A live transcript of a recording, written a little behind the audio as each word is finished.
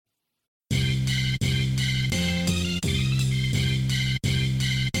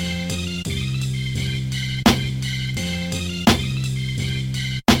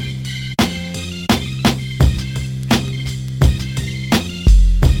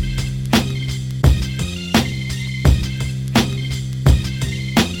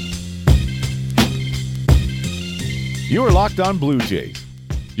You are Locked On Blue Jays,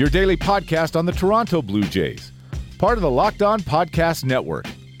 your daily podcast on the Toronto Blue Jays, part of the Locked On Podcast Network,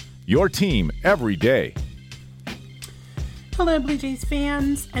 your team every day. Hello, Blue Jays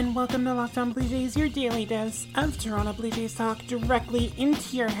fans, and welcome to Locked On Blue Jays, your daily dose of Toronto Blue Jays talk directly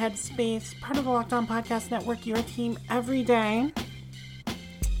into your headspace, part of the Locked On Podcast Network, your team every day.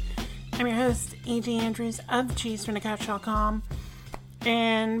 I'm your host, AJ Andrews of JaysFromTheCouch.com,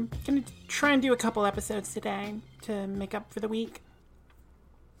 and I'm going to try and do a couple episodes today to make up for the week.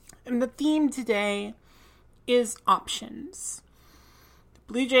 And the theme today is options.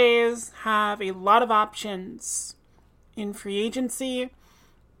 The Blue Jays have a lot of options in free agency,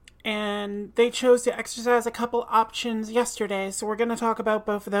 and they chose to exercise a couple options yesterday, so we're going to talk about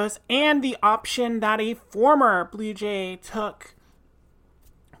both of those and the option that a former Blue Jay took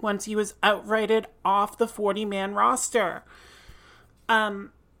once he was outrighted off the 40-man roster.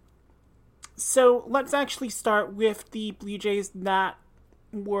 So let's actually start with the Blue Jays that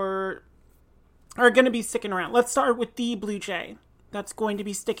are going to be sticking around. Let's start with the Blue Jay that's going to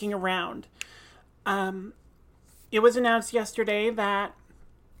be sticking around. It was announced yesterday that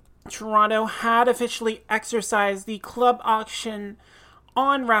Toronto had officially exercised the club auction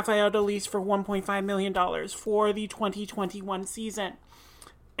on Rafael Dolis for $1.5 million for the 2021 season.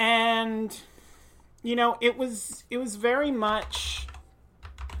 And, you know, it was very much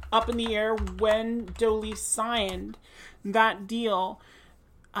up in the air when Dolis signed that deal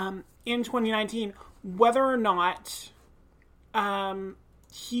in 2019, whether or not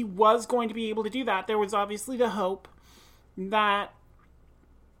he was going to be able to do that. There was obviously the hope that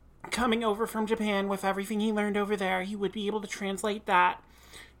coming over from Japan with everything he learned over there, he would be able to translate that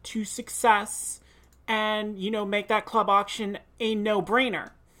to success and, you know, make that club auction a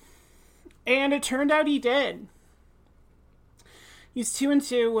no-brainer. And it turned out he did. He's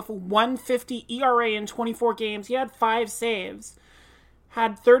 2-2 with a 1.50 ERA in 24 games. He had 5 saves,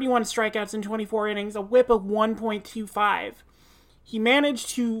 had 31 strikeouts in 24 innings, a whip of 1.25. He managed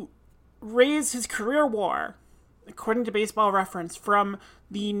to raise his career WAR, according to Baseball Reference, from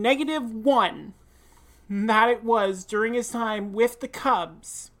the -1 that it was during his time with the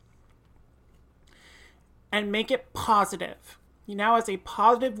Cubs and make it positive. He now has a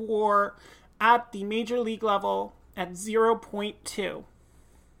positive WAR at the major league level at 0.2.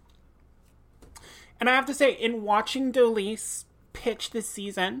 And I have to say, in watching Dolis pitch this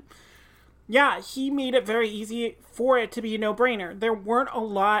season, yeah, he made it very easy for it to be a no-brainer. There weren't a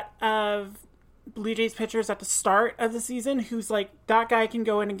lot of Blue Jays pitchers at the start of the season who's like, that guy can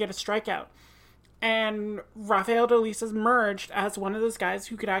go in and get a strikeout. And Rafael Dolis has emerged as one of those guys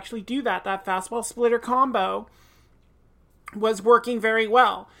who could actually do that. That fastball splitter combo was working very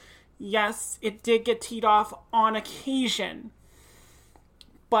well. Yes, it did get teed off on occasion,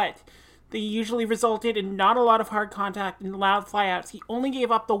 but they usually resulted in not a lot of hard contact and loud flyouts. He only gave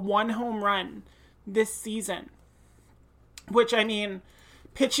up the 1 home run this season, which, I mean,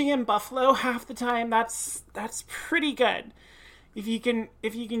 pitching in Buffalo half the time, that's pretty good. If you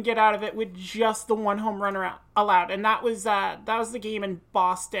can get out of it with just the 1 home run allowed, and that was the game in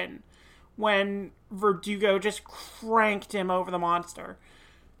Boston when Verdugo just cranked him over the monster.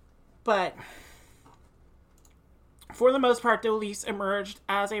 But for the most part, Dolis emerged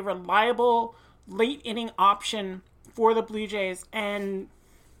as a reliable late-inning option for the Blue Jays. And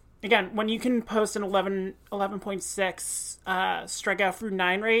again, when you can post an 11.6 strikeout through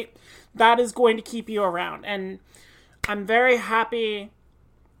 9 rate, that is going to keep you around. And I'm very happy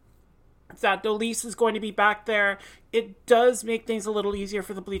that Dolis is going to be back there. It does make things a little easier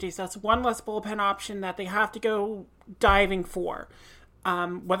for the Blue Jays. That's one less bullpen option that they have to go diving for.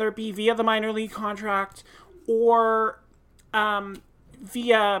 Whether it be via the minor league contract or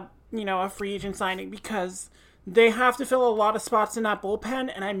via, you know, a free agent signing, because they have to fill a lot of spots in that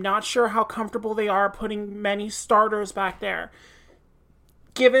bullpen, and I'm not sure how comfortable they are putting many starters back there.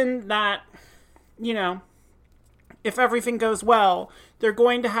 Given that, you know, if everything goes well, they're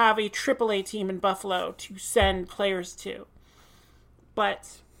going to have a AAA team in Buffalo to send players to.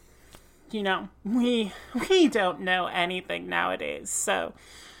 But, you know, we don't know anything nowadays, so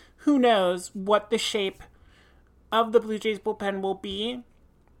who knows what the shape of the Blue Jays bullpen will be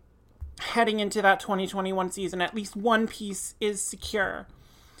heading into that 2021 season. At least one piece is secure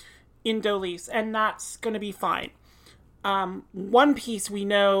in Dolis, and that's going to be fine. One piece we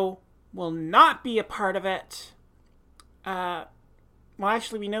know will not be a part of it. Well,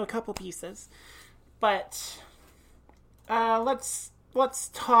 actually, we know a couple pieces, but let's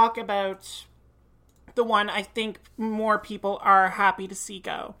talk about the one I think more people are happy to see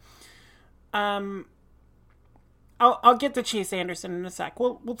go. I'll get to Chase Anderson in a sec.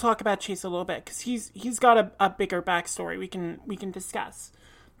 We'll talk about Chase a little bit because he's got a bigger backstory we can discuss.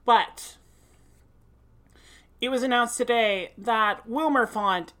 But it was announced today that Wilmer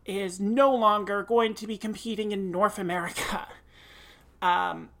Font is no longer going to be competing in North America.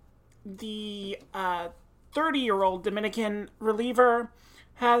 The 30-year-old Dominican reliever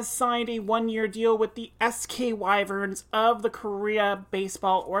has signed a 1-year deal with the SK Wyverns of the Korea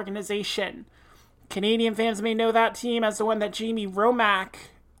Baseball Organization. Canadian fans may know that team as the one that Jamie Romack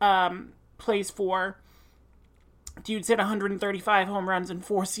plays for. Dude's hit 135 home runs in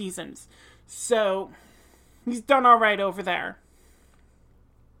 4 seasons. So he's done all right over there.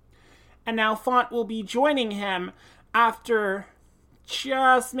 And now Font will be joining him after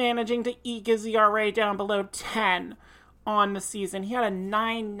just managing to eke his ERA down below 10 on the season. He had a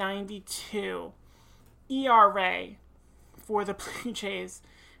 9.92 ERA for the Blue Jays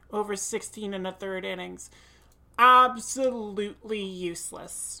over 16 and a third innings. Absolutely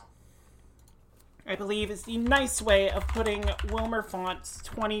useless, I believe, is the nice way of putting Wilmer Font's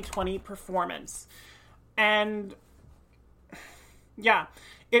 2020 performance. And yeah,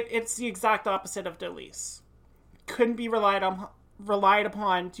 it's the exact opposite of Dolis. Couldn't be relied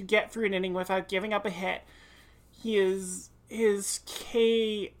upon to get through an inning without giving up a hit. His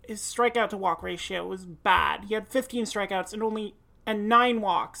strikeout to walk ratio was bad. He had 15 strikeouts and 9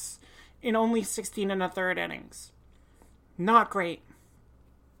 walks in only 16 and a third innings. Not great.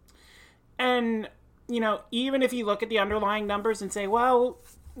 And, even if you look at the underlying numbers and say, well,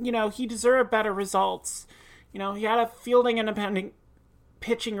 he deserved better results. He had a fielding independent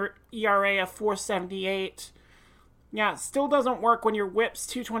pitching ERA of 4.78. Yeah, it still doesn't work when your whip's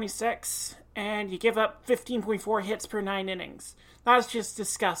 226 and you give up 15.4 hits per 9 innings. That's just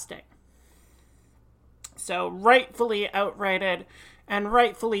disgusting. So rightfully outrighted and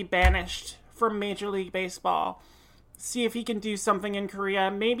rightfully banished from Major League Baseball. See if he can do something in Korea.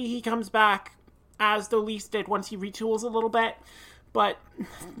 Maybe he comes back as Dolis did once he retools a little bit. But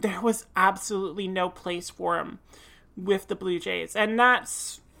there was absolutely no place for him with the Blue Jays. And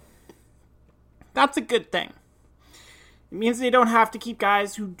that's a good thing. It means they don't have to keep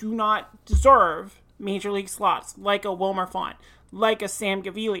guys who do not deserve Major League slots, like a Wilmer Font, like a Sam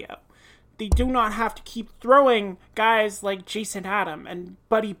Gaviglio. They do not have to keep throwing guys like Jason Adam and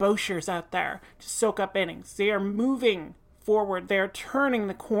Buddy Boshers out there to soak up innings. They are moving forward. They are turning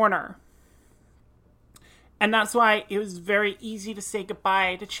the corner. And that's why it was very easy to say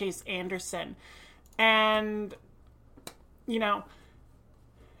goodbye to Chase Anderson. And,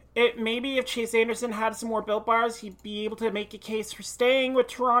 maybe if Chase Anderson had some more Built Bars, he'd be able to make a case for staying with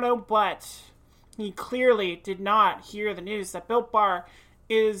Toronto, but he clearly did not hear the news that Built Bar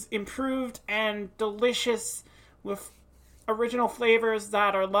is improved and delicious with original flavors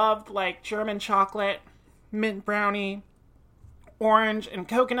that are loved, like German chocolate, mint brownie, orange, and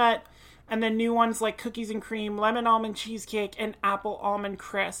coconut, and then new ones like cookies and cream, lemon almond cheesecake, and apple almond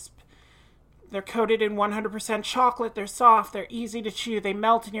crisp. They're coated in 100% chocolate, they're soft, they're easy to chew, they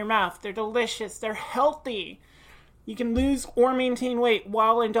melt in your mouth, they're delicious, they're healthy. You can lose or maintain weight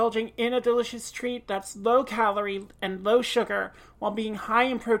while indulging in a delicious treat that's low calorie and low sugar while being high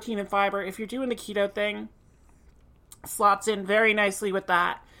in protein and fiber. If you're doing the keto thing, slots in very nicely with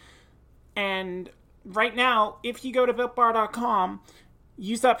that. And right now, if you go to BuiltBar.com,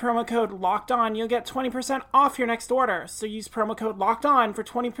 use that promo code LOCKEDON, you'll get 20% off your next order. So use promo code LOCKEDON for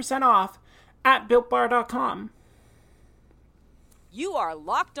 20% off at BuiltBar.com. You are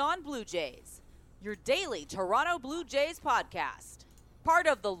Locked On Blue Jays, your daily Toronto Blue Jays podcast. Part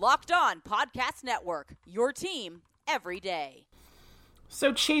of the Locked On Podcast Network, your team every day.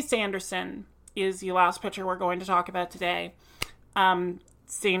 So Chase Anderson is the last pitcher we're going to talk about today.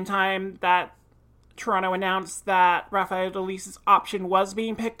 Same time that Toronto announced that Rafael Dolis' option was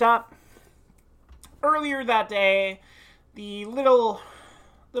being picked up. Earlier that day, the little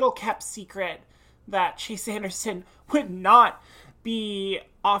kept secret that Chase Anderson would not be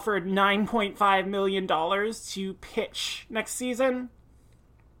offered $9.5 million to pitch next season.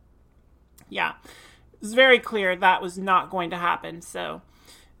 Yeah, it's very clear that was not going to happen. So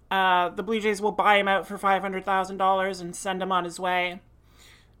the Blue Jays will buy him out for $500,000 and send him on his way.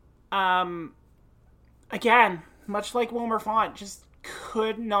 Again, much like Wilmer Font, just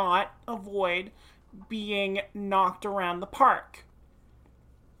could not avoid being knocked around the park.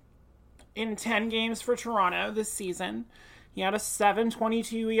 In 10 games for Toronto this season, he had a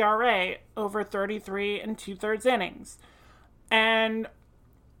 7.22 ERA over 33 and 2/3 innings. And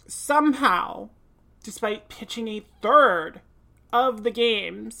somehow, despite pitching a third of the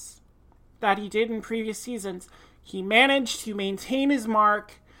games that he did in previous seasons, he managed to maintain his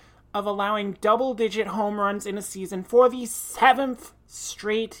mark of allowing double-digit home runs in a season for the 7th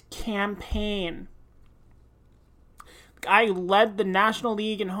straight campaign. The guy who led the National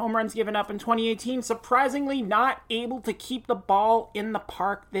League in home runs given up in 2018, surprisingly not able to keep the ball in the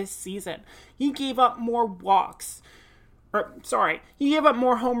park this season. He gave up more walks. He gave up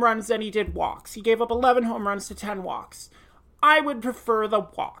more home runs than he did walks. He gave up 11 home runs to 10 walks. I would prefer the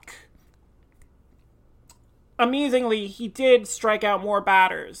walk. Amazingly, he did strike out more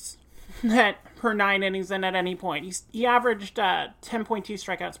batters per 9 innings than at any point. He averaged 10.2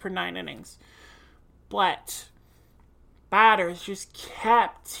 strikeouts per 9 innings. But batters just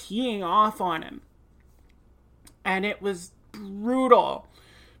kept teeing off on him. And it was brutal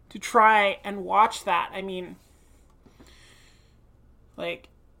to try and watch that. I mean,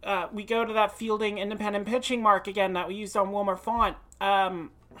 we go to that fielding independent pitching mark again that we used on Wilmer Font.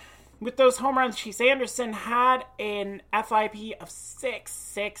 With those home runs, Chase Anderson had an FIP of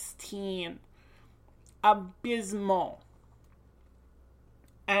 616. Abysmal.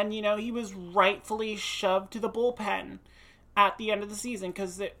 And, he was rightfully shoved to the bullpen at the end of the season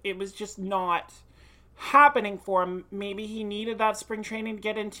because it was just not happening for him. Maybe he needed that spring training to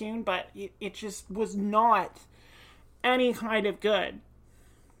get in tune, but it just was not any kind of good.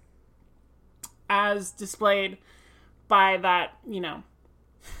 As displayed by that,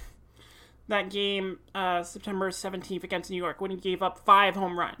 that game September 17th against New York when he gave up 5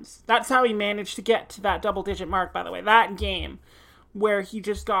 home runs. That's how he managed to get to that double-digit mark, by the way. That game where he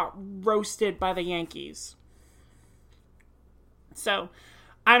just got roasted by the Yankees. So,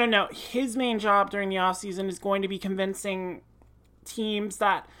 I don't know. His main job during the offseason is going to be convincing teams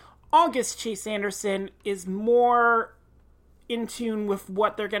that August Chase Anderson is more in tune with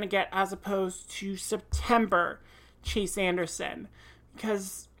what they're going to get as opposed to September Chase Anderson.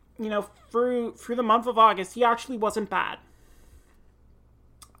 Because through the month of August, he actually wasn't bad.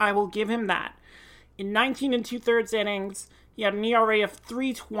 I will give him that. In 19 2/3 innings, he had an ERA of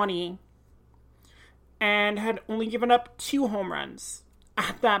 3.20 and had only given up 2 home runs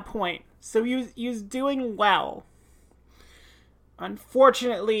at that point. So he was doing well.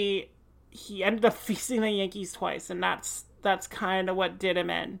 Unfortunately, he ended up facing the Yankees twice, and that's kind of what did him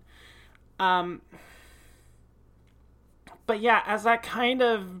in. But yeah, as that kind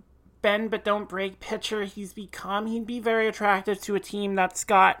of bend but don't break pitcher he'd be very attractive to a team that's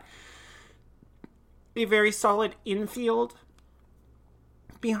got a very solid infield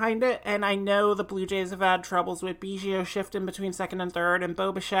behind it. And I know the Blue Jays have had troubles with Biggio shifting between second and third, and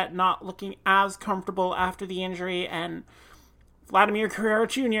Bo Bichette not looking as comfortable after the injury, and Vladimir Guerrero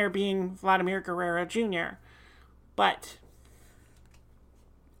Jr. being Vladimir Guerrero Jr. But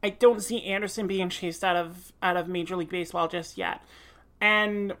I don't see Anderson being chased out of Major League Baseball just yet.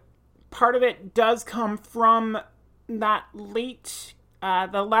 And part of it does come from that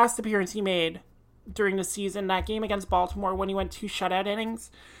the last appearance he made during the season, that game against Baltimore when he went 2 shutout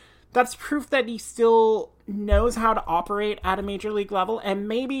innings. That's proof that he still knows how to operate at a major league level, and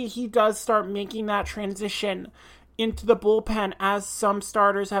maybe he does start making that transition into the bullpen as some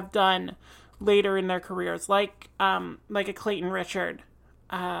starters have done later in their careers, like a Clayton Richard,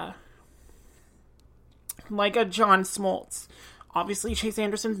 like a John Smoltz. Obviously, Chase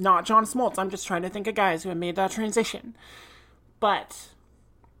Anderson's not John Smoltz. I'm just trying to think of guys who have made that transition. But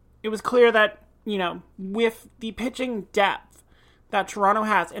it was clear that, with the pitching depth that Toronto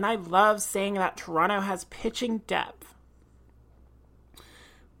has, and I love saying that Toronto has pitching depth,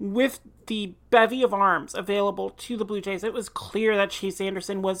 with the bevy of arms available to the Blue Jays, it was clear that Chase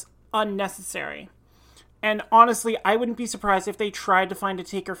Anderson was unnecessary. And honestly, I wouldn't be surprised if they tried to find a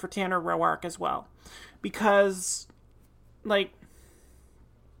taker for Tanner Roark as well. Because,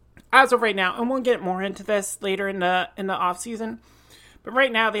 as of right now, and we'll get more into this later in the offseason, but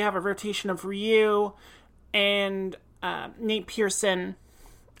right now they have a rotation of Ryu and Nate Pearson.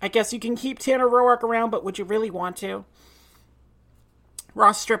 I guess you can keep Tanner Roark around, but would you really want to?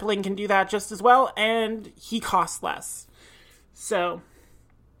 Ross Stripling can do that just as well, and he costs less. So,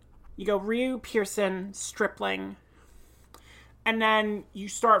 you go Ryu, Pearson, Stripling, and then you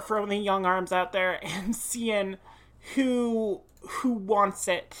start throwing the young arms out there and seeing who wants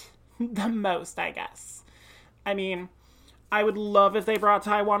it the most, I guess. I mean, I would love if they brought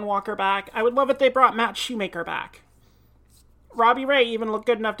Taijuan Walker back. I would love if they brought Matt Shoemaker back. Robbie Ray even looked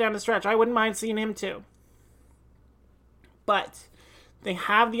good enough down the stretch. I wouldn't mind seeing him too. But they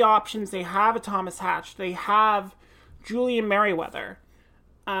have the options. They have a Thomas Hatch. They have Julian Merriweather.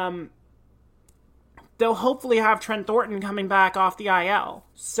 They'll hopefully have Trent Thornton coming back off the IL.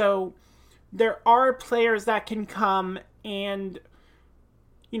 So there are players that can come and,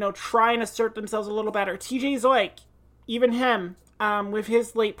 try and assert themselves a little better. TJ Zoik, even him, with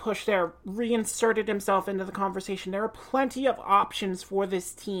his late push there, reinserted himself into the conversation. There are plenty of options for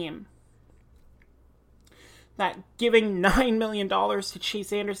this team. That giving $9 million to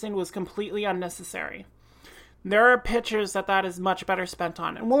Chase Anderson was completely unnecessary. There are pitchers that is much better spent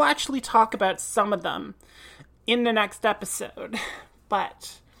on, and we'll actually talk about some of them in the next episode.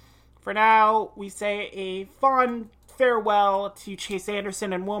 But for now, we say a fond farewell to Chase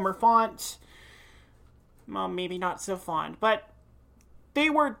Anderson and Wilmer Font. Well, maybe not so fond, but they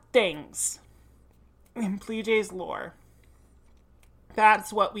were things in Blue Jays lore.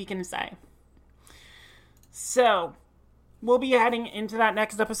 That's what we can say. So, we'll be heading into that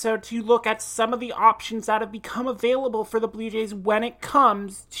next episode to look at some of the options that have become available for the Blue Jays when it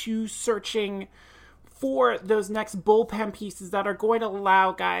comes to searching for those next bullpen pieces that are going to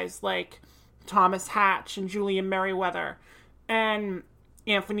allow guys like Thomas Hatch and Julian Merryweather and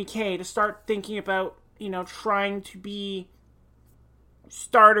Anthony Kay to start thinking about, trying to be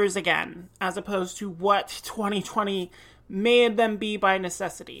starters again, as opposed to what 2020 made them be by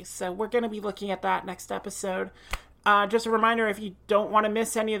necessity. So we're going to be looking at that next episode. Just a reminder, if you don't want to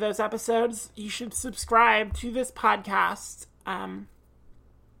miss any of those episodes, you should subscribe to this podcast.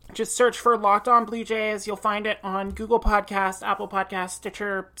 Just search for Locked On Blue Jays. You'll find it on Google Podcasts, Apple Podcasts,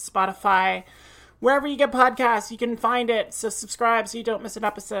 Stitcher, Spotify. Wherever you get podcasts, you can find it. So subscribe so you don't miss an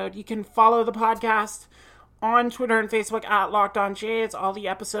episode. You can follow the podcast on Twitter and Facebook at Locked On Jays. All the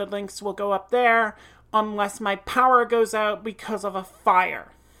episode links will go up there unless my power goes out because of a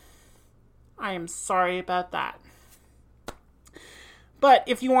fire. I am sorry about that. But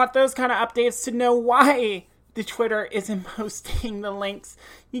if you want those kind of updates to know why the Twitter isn't posting the links,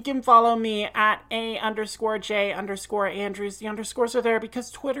 you can follow me at _J_Andrews. The underscores are there because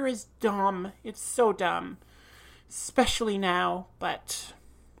Twitter is dumb. It's so dumb. Especially now, but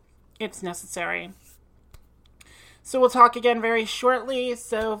it's necessary. So we'll talk again very shortly.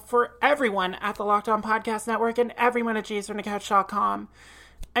 So for everyone at the Locked On Podcast Network and everyone at jaysfromthecouch.com,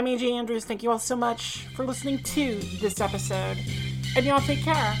 I'm AJ Andrews. Thank you all so much for listening to this episode. And y'all take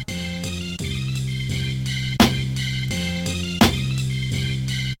care.